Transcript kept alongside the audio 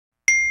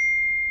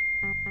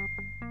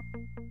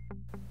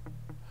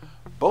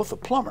Both the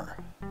plumber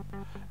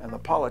and the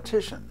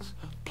politicians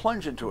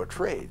plunge into a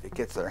trade that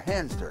gets their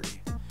hands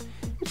dirty.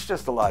 It's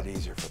just a lot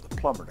easier for the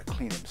plumber to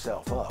clean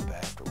himself up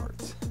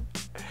afterwards.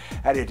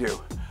 How do you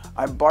do?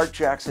 I'm Bart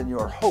Jackson,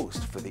 your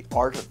host for the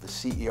Art of the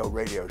CEO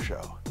radio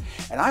show.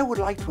 And I would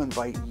like to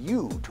invite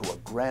you to a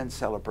grand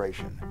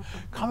celebration.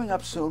 Coming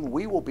up soon,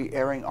 we will be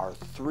airing our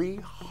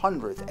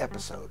 300th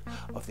episode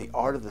of the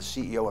Art of the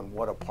CEO, and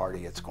what a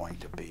party it's going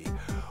to be.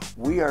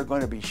 We are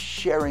going to be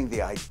sharing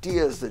the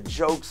ideas, the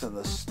jokes, and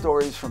the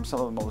stories from some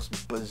of the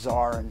most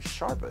bizarre and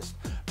sharpest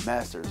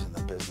masters in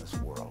the business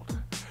world.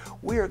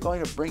 We are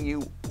going to bring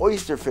you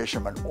oyster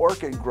fishermen,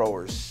 orchid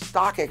growers,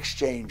 stock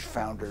exchange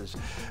founders,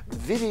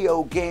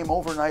 video game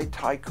overnight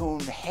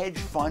tycoon, hedge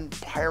fund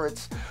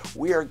pirates.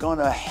 We are going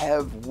to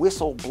have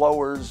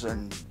whistleblowers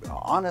and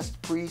honest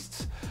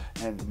priests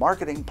and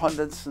marketing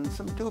pundits and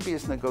some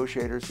dubious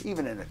negotiators,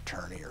 even an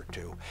attorney or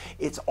two.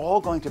 It's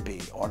all going to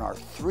be on our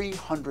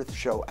 300th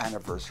show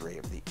anniversary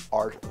of the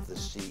Art of the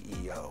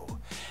CEO.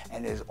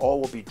 And it all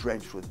will be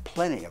drenched with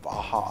plenty of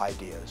aha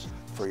ideas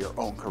for your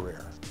own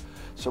career.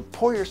 So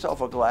pour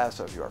yourself a glass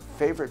of your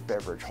favorite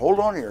beverage, hold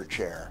on to your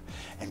chair,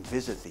 and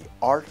visit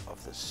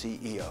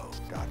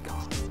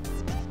theartoftheceo.com.